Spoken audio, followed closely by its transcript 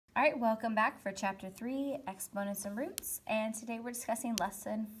All right, welcome back for Chapter 3, Exponents and Roots, and today we're discussing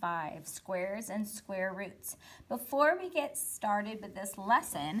Lesson 5, Squares and Square Roots. Before we get started with this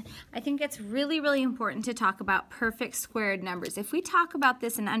lesson, I think it's really important to talk about perfect squared numbers. If we talk about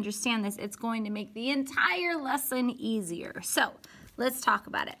this and understand this, it's going to make the entire lesson easier. So, let's talk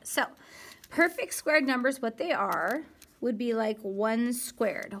about it. So, perfect squared numbers, what they are, would be like 1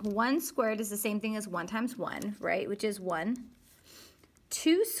 squared. 1 squared is the same thing as 1 times 1, right, which is 1.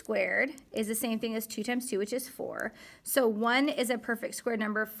 2 squared is the same thing as 2 times 2, which is 4. So 1 is a perfect squared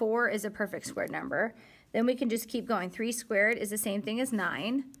number, 4 is a perfect squared number. Then we can just keep going. 3 squared is the same thing as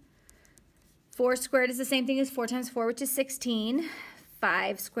 9. 4 squared is the same thing as 4 times 4, which is 16.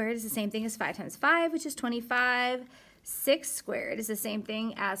 5 squared is the same thing as 5 times 5, which is 25. 6 squared is the same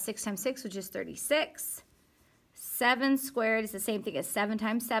thing as 6 times 6, which is 36. 7 squared is the same thing as 7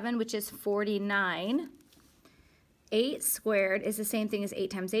 times 7, which is 49. 8 squared is the same thing as 8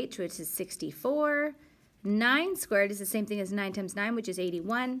 times 8, which is 64. 9 squared is the same thing as 9 times 9, which is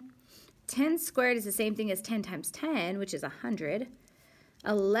 81. 10 squared is the same thing as 10 times 10, which is 100.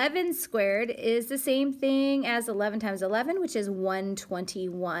 11 squared is the same thing as 11 times 11, which is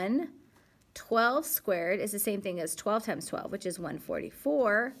 121. 12 squared is the same thing as 12 times 12, which is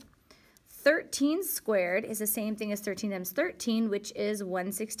 144. 13 squared is the same thing as 13 times 13, which is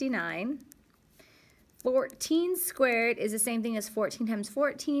 169. 14 squared is the same thing as 14 times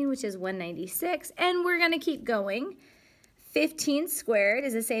 14, which is 196, and we're going to keep going. 15 squared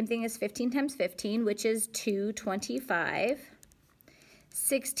is the same thing as 15 times 15, which is 225.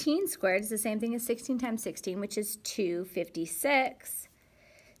 16 squared is the same thing as 16 times 16, which is 256.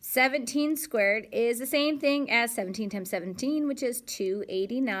 17 squared is the same thing as 17 times 17, which is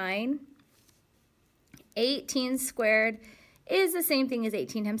 289. 18 squared is the same thing as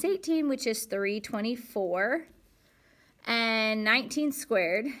 18 times 18, which is 324. And 19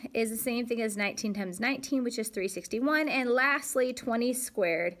 squared is the same thing as 19 times 19, which is 361. And lastly, 20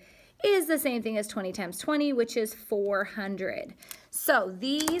 squared is the same thing as 20 times 20, which is 400. So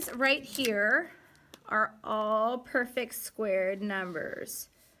these right here are all perfect squared numbers.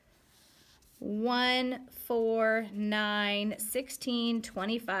 1, 4, 9, 16,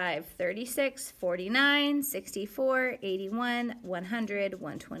 25, 36, 49, 64, 81, 100,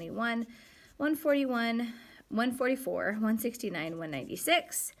 121, 141, 144, 169,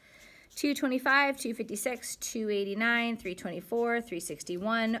 196, 225, 256, 289, 324,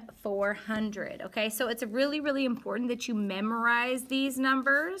 361, 400. Okay, so it's really important that you memorize these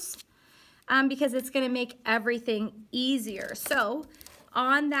numbers because it's going to make everything easier. So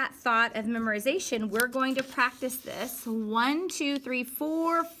on that thought of memorization, we're going to practice this 1, 2, 3,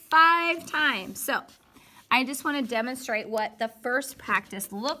 4, 5 times. So I just want to demonstrate what the first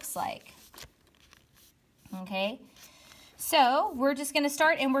practice looks like. Okay, so we're just going to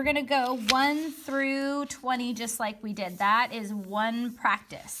start and we're going to go 1 through 20 just like we did. That is one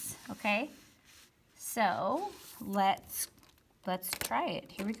practice. Okay, so let's try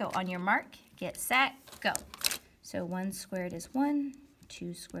it. Here we go. On your mark, get set, go. So 1 squared is 1.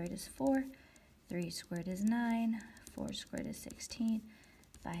 2 squared is 4, 3 squared is 9, 4 squared is 16,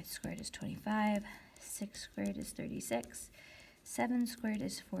 5 squared is 25, 6 squared is 36, 7 squared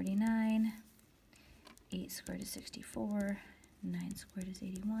is 49, 8 squared is 64, 9 squared is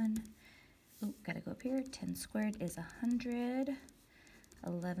 81, oh, gotta go up here, 10 squared is 100,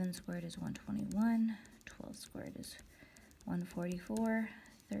 11 squared is 121, 12 squared is 144,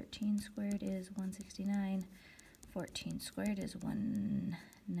 13 squared is 169, 14 squared is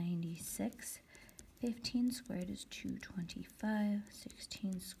 196, 15 squared is 225,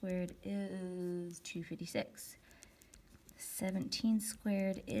 16 squared is 256, 17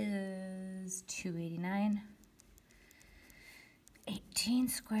 squared is 289, 18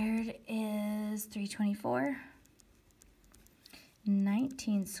 squared is 324,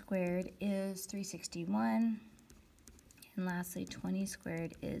 19 squared is 361, and lastly, 20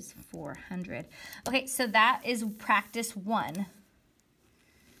 squared is 400. Okay, so that is practice 1.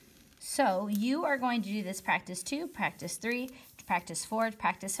 So you are going to do this practice 2, practice 3, practice 4,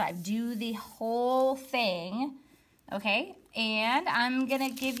 practice 5. Do the whole thing, okay? And I'm going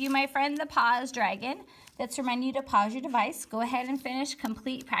to give you, my friend, the pause dragon. That's reminding you to pause your device. Go ahead and finish,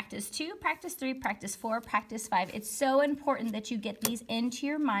 complete practice 2, practice 3, practice 4, practice 5. It's so important that you get these into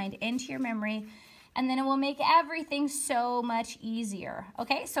your mind, into your memory, and then it will make everything so much easier.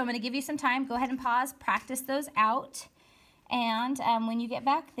 Okay, so I'm going to give you some time. Go ahead and pause, practice those out, and when you get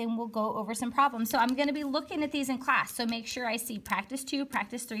back, then we'll go over some problems. So I'm going to be looking at these in class, so make sure I see practice 2,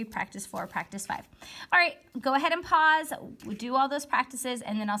 practice 3, practice 4, practice 5. All right, go ahead and pause, we'll do all those practices,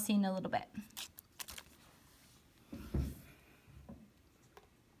 and then I'll see you in a little bit.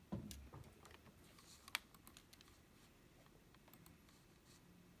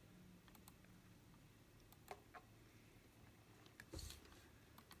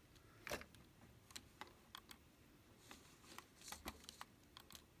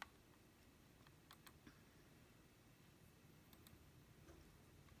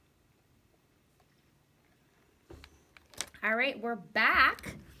 All right, we're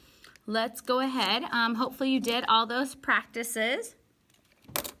back. Let's go ahead. Hopefully you did all those practices.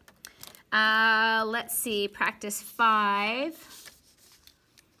 Let's see, practice 5.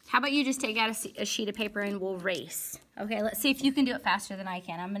 How about you just take out a sheet of paper and we'll race. Okay, let's see if you can do it faster than I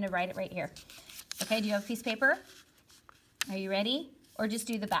can. I'm going to write it right here. Okay, do you have a piece of paper? Are you ready? Or just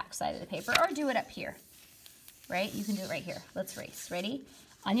do the back side of the paper, or do it up here. Right? You can do it right here. Let's race. Ready?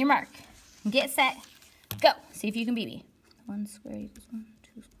 On your mark. Get set. Go. See if you can beat me. 1 squared equals 1.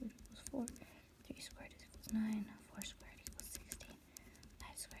 2 squared equals 4. 3 squared equals 9. 4 squared equals 16.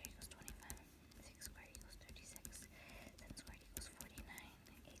 5 squared equals 25. 6 squared equals 36. 7 squared equals 49.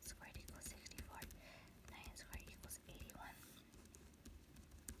 8 squared equals 64. 9 squared equals 81.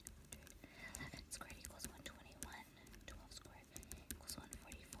 11 squared equals 121. 12 squared equals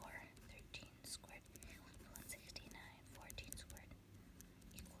 144. 13 squared equals 169. 14 squared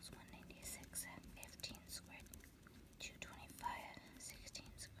equals 196. 15 squared 225. 16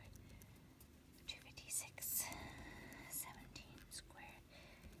 squared 256. 17 squared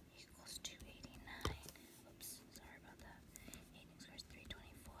equals 289. Oops, sorry about that. 18 squared is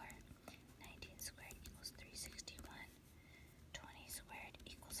 324. 19 squared equals 361. 20 squared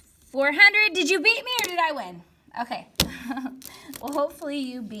equals 400. Did you beat me or did I win? Okay. Well, hopefully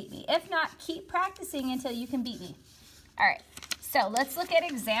you beat me. If not, keep practicing until you can beat me. All right. So let's look at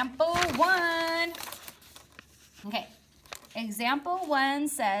example 1. Okay. Example 1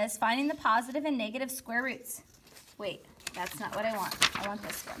 says finding the positive and negative square roots. Wait, that's not what I want. I want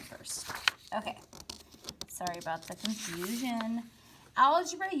this one first. Okay. Sorry about the confusion.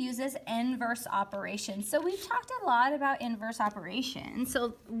 Algebra uses inverse operations. So we've talked a lot about inverse operations.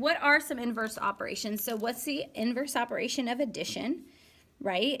 So what are some inverse operations? So what's the inverse operation of addition,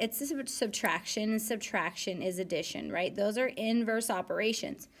 right? It's subtraction, and subtraction is addition, right? Those are inverse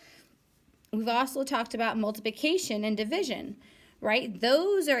operations. We've also talked about multiplication and division, right?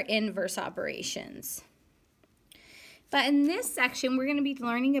 Those are inverse operations. But in this section, we're going to be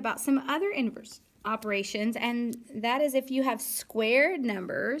learning about some other inverse operations, and that is if you have squared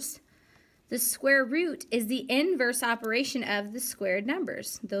numbers, the square root is the inverse operation of the squared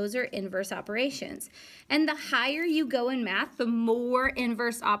numbers. Those are inverse operations. And the higher you go in math, the more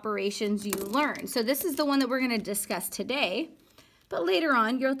inverse operations you learn. So this is the one that we're going to discuss today. But later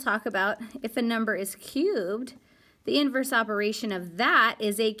on, you'll talk about if a number is cubed, the inverse operation of that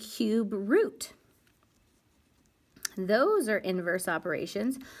is a cube root. Those are inverse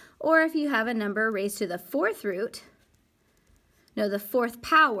operations. Or if you have a number raised to the fourth root, no, the fourth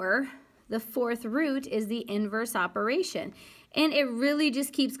power, the fourth root is the inverse operation. And it really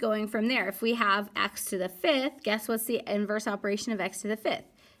just keeps going from there. If we have x to the fifth, guess what's the inverse operation of x to the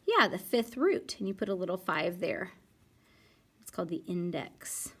fifth? Yeah, the fifth root. And you put a little 5 there. It's called the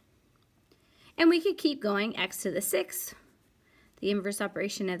index. And we could keep going, x to the sixth. The inverse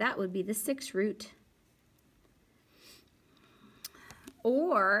operation of that would be the sixth root.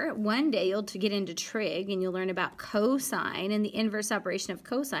 Or one day you'll get into trig and you'll learn about cosine, and the inverse operation of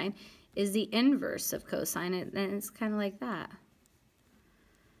cosine is the inverse of cosine, and it's kind of like that.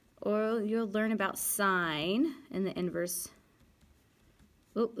 Or you'll learn about sine and the inverse.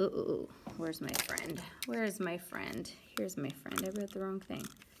 Ooh. Where's my friend? Where's my friend? Here's my friend. I wrote the wrong thing.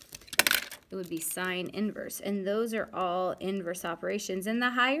 It would be sine inverse, and those are all inverse operations. And the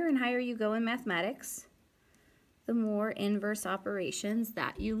higher and higher you go in mathematics, the more inverse operations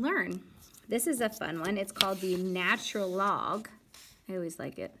that you learn. This is a fun one. It's called the natural log. I always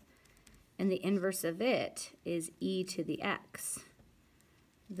like it. And the inverse of it is e to the x.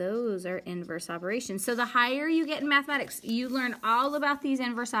 Those are inverse operations. So the higher you get in mathematics, you learn all about these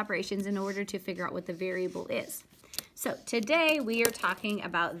inverse operations in order to figure out what the variable is. So today we are talking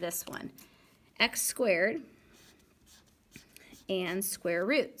about this one, x squared and square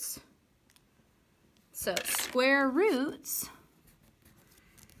roots. So square roots,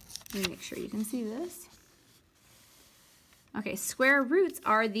 let me make sure you can see this. Okay, square roots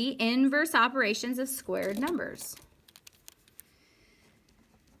are the inverse operations of squared numbers.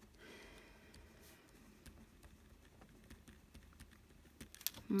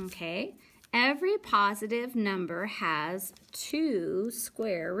 Okay, every positive number has 2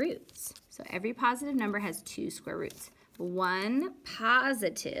 square roots. So every positive number has 2 square roots. One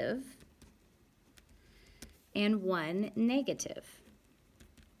positive and one negative.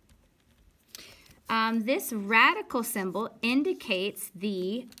 This radical symbol indicates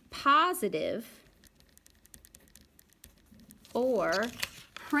the positive or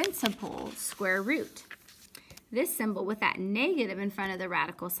principal square root. This symbol with that negative in front of the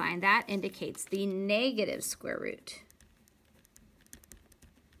radical sign, that indicates the negative square root.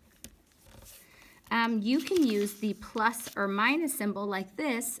 you can use the plus or minus symbol like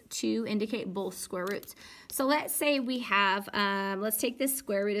this to indicate both square roots. So let's say we have, let's take this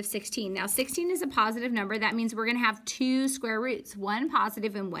square root of 16. Now 16 is a positive number. That means we're going to have two square roots, one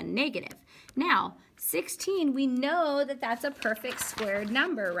positive and one negative. Now 16, we know that that's a perfect squared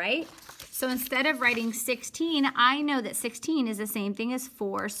number, right? So instead of writing 16, I know that 16 is the same thing as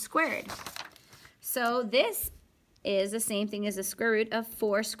 4 squared. So this is the same thing as the square root of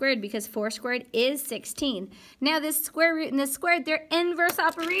 4 squared because 4 squared is 16. Now this square root and this squared, they're inverse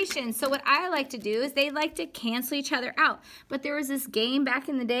operations. So what I like to do is they like to cancel each other out. But there was this game back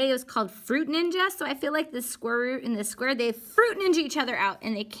in the day, it was called Fruit Ninja. So I feel like the square root and the square, they fruit ninja each other out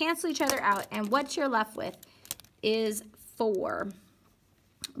and they cancel each other out. And what you're left with is 4.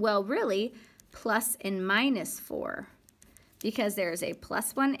 Well, really, plus and minus 4 because there's a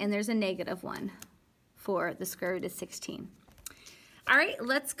plus 1 and there's a negative 1. For the square root of 16. All right,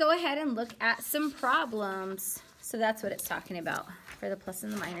 let's go ahead and look at some problems. So that's what it's talking about for the plus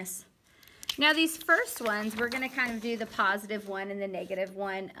and the minus. Now these first ones, we're going to kind of do the positive one and the negative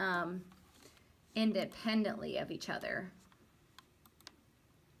one independently of each other.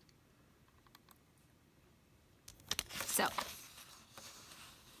 So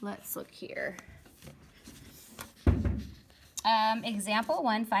let's look here. Example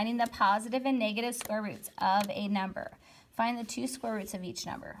 1, finding the positive and negative square roots of a number. Find the two square roots of each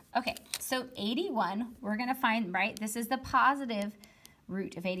number. Okay, so 81, we're going to find, right, this is the positive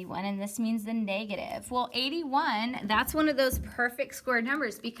root of 81, and this means the negative. Well, 81, that's one of those perfect square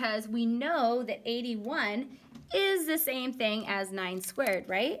numbers because we know that 81 is the same thing as 9 squared,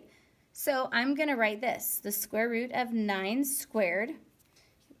 right? So I'm going to write this, the square root of 9 squared.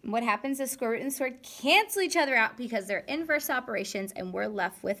 What happens is square root and square root cancel each other out because they're inverse operations and we're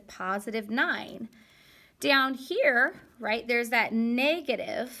left with positive 9. Down here, right, there's that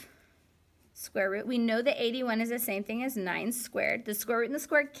negative square root. We know that 81 is the same thing as 9 squared. The square root and the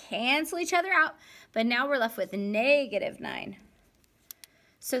square root cancel each other out, but now we're left with negative 9.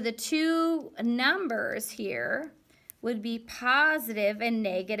 So the two numbers here would be positive and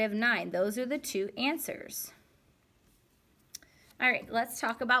negative 9. Those are the two answers. All right, let's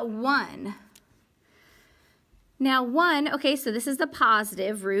talk about 1. Now 1, okay, so this is the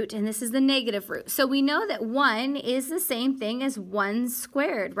positive root and this is the negative root. So we know that 1 is the same thing as 1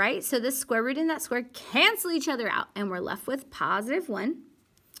 squared, right? So this square root and that square cancel each other out and we're left with positive 1.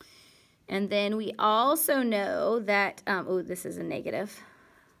 And then we also know that, oh, this is a negative.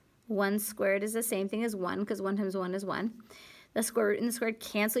 1 squared is the same thing as 1 because 1 times 1 is 1. The square root and the square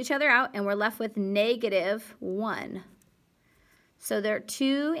cancel each other out and we're left with negative 1. So their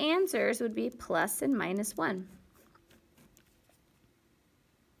two answers would be plus and minus 1.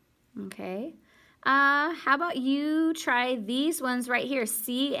 Okay. How about you try these ones right here,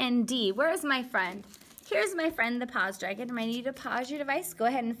 C and D. Where is my friend? Here's my friend, the pause dragon. Remind you to pause your device. Go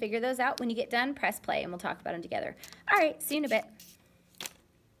ahead and figure those out. When you get done, press play and we'll talk about them together. All right, see you in a bit.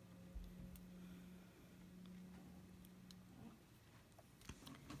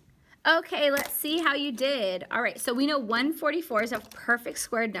 Okay, let's see how you did. All right, so we know 144 is a perfect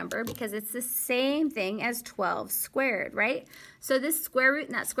squared number because it's the same thing as 12 squared, right? So this square root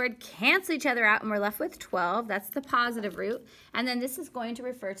and that squared cancel each other out and we're left with 12. That's the positive root. And then this is going to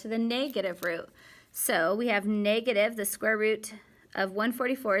refer to the negative root. So we have negative, the square root of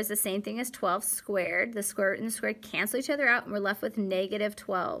 144 is the same thing as 12 squared. The square root and the squared cancel each other out and we're left with negative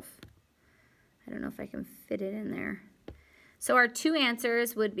 12. I don't know if I can fit it in there. So our two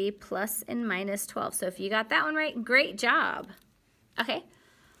answers would be plus and minus 12. So if you got that one right, great job. Okay,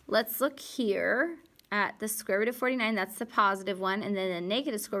 let's look here at the square root of 49. That's the positive one. And then the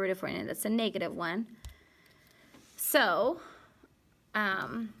negative square root of 49, that's the negative one. So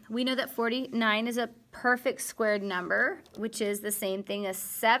we know that 49 is a perfect squared number, which is the same thing as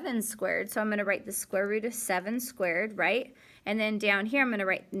 7 squared. So I'm going to write the square root of 7 squared, right? And then down here, I'm going to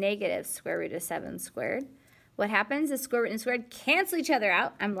write negative square root of 7 squared. What happens? The square root and square root cancel each other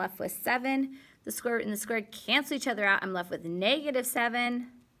out. I'm left with 7. The square root and the square root cancel each other out. I'm left with negative 7,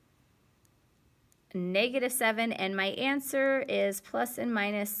 negative 7, and my answer is plus and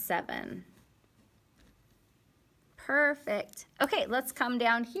minus 7. Perfect. Okay, let's come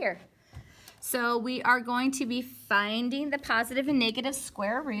down here. So we are going to be finding the positive and negative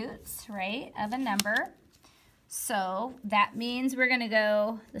square roots, right, of a number. So that means we're going to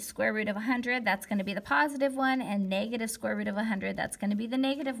go the square root of 100, that's going to be the positive one, and negative square root of 100, that's going to be the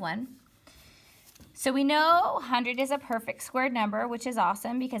negative one. So we know 100 is a perfect squared number, which is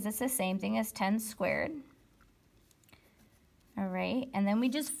awesome because it's the same thing as 10 squared. All right, and then we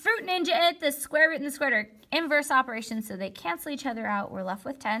just fruit ninja it. The square root and the square root are inverse operations, so they cancel each other out. We're left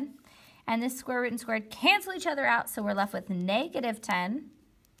with 10. And this square root and square root cancel each other out, so we're left with negative 10.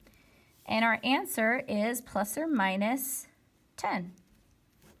 And our answer is plus or minus 10.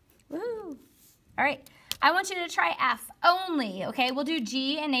 Woohoo! All right, I want you to try F only, okay? We'll do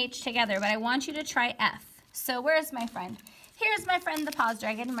G and H together, but I want you to try F. So where's my friend? Here's my friend, the pause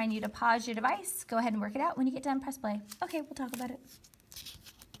dragon. Remind you to pause your device. Go ahead and work it out. When you get done, press play. Okay, we'll talk about it.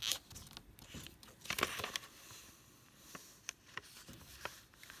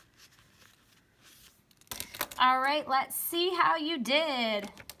 All right, let's see how you did.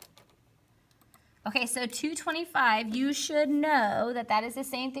 Okay, so 225, you should know that that is the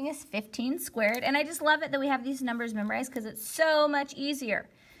same thing as 15 squared. And I just love it that we have these numbers memorized because it's so much easier.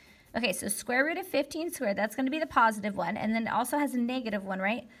 Okay, so square root of 15 squared, that's going to be the positive one. And then it also has a negative one,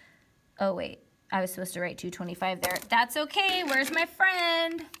 right? Oh, wait, I was supposed to write 225 there. That's okay. Where's my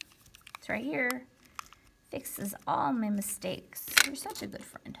friend? It's right here. Fixes all my mistakes. You're such a good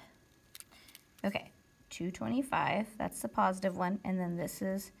friend. Okay, 225, that's the positive one. And then this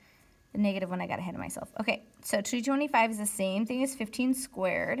is the negative one. I got ahead of myself. Okay, so 225 is the same thing as 15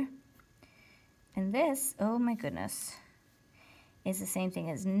 squared. And this, oh my goodness, is the same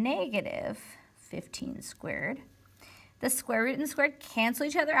thing as negative 15 squared. The square root and the square root cancel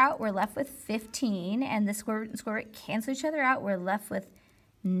each other out. We're left with 15. And the square root and square root cancel each other out. We're left with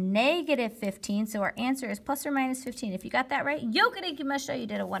negative 15. So our answer is plus or minus 15. If you got that right, yokedinky musha, you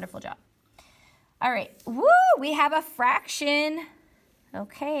did a wonderful job. All right, woo, we have a fraction.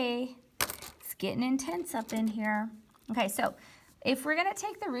 Okay, it's getting intense up in here. Okay, so if we're gonna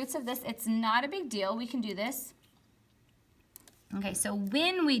take the roots of this, it's not a big deal. We can do this. Okay, so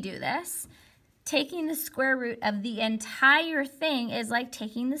when we do this, taking the square root of the entire thing is like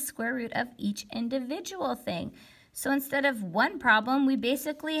taking the square root of each individual thing. So instead of one problem, we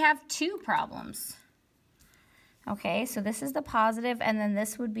basically have two problems. Okay, so this is the positive, and then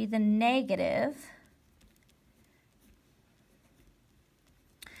this would be the negative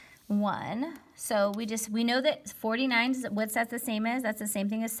 1. So we know that 49 is what's that the same as? That's the same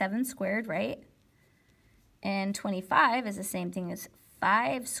thing as 7 squared, right? And 25 is the same thing as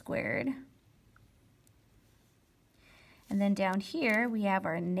 5 squared. And then down here we have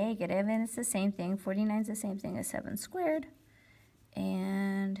our negative, and it's the same thing. 49 is the same thing as 7 squared.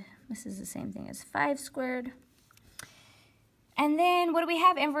 And this is the same thing as 5 squared. And then what do we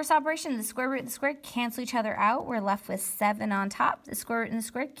have? Inverse operation. The square root and the square root cancel each other out. We're left with 7 on top. The square root and the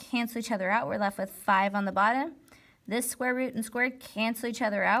square root cancel each other out. We're left with 5 on the bottom. This square root and square root cancel each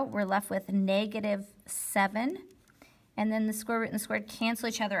other out. We're left with negative 7. And then the square root and the square root cancel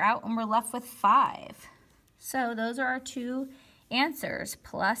each other out, and we're left with 5. So those are our two answers,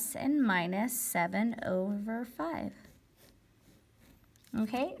 plus and minus 7 over 5.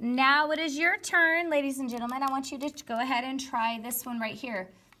 Okay, now it is your turn, ladies and gentlemen. I want you to go ahead and try this one right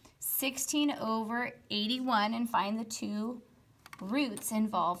here. 16 over 81, and find the two roots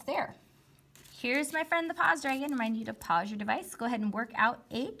involved there. Here's my friend the pause dragon. Remind you to pause your device. Go ahead and work out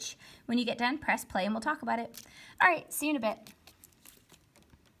H. When you get done, press play and we'll talk about it. All right, see you in a bit.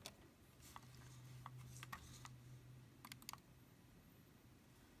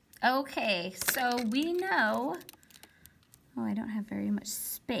 Okay, so we know, oh, I don't have very much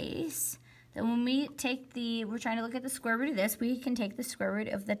space, that when we take we're trying to look at the square root of this, we can take the square root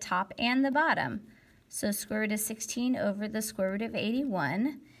of the top and the bottom. So square root of 16 over the square root of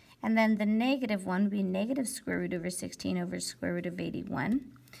 81. And then the negative one would be negative square root over 16 over square root of 81.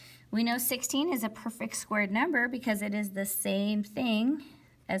 We know 16 is a perfect squared number because it is the same thing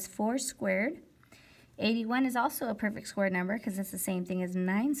as 4 squared. 81 is also a perfect squared number because it's the same thing as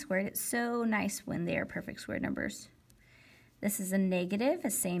 9 squared. It's so nice when they are perfect squared numbers. This is a negative,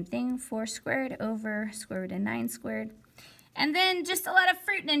 the same thing, 4 squared over square root of 9 squared. And then just a lot of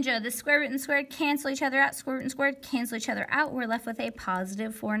fruit ninja. The square root and square root cancel each other out. Square root and square root cancel each other out. We're left with a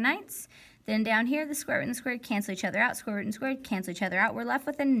positive 4/9. Then down here, the square root and square root cancel each other out. Square root and square root cancel each other out. We're left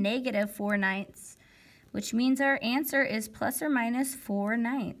with a negative 4/9, which means our answer is plus or minus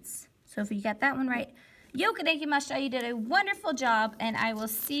 4/9. So if you got that one right, yokedinky masha, you did a wonderful job, and I will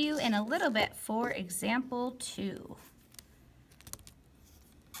see you in a little bit for example 2.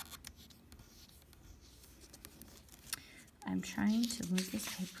 I'm trying to move this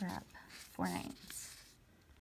paper up. 4/9.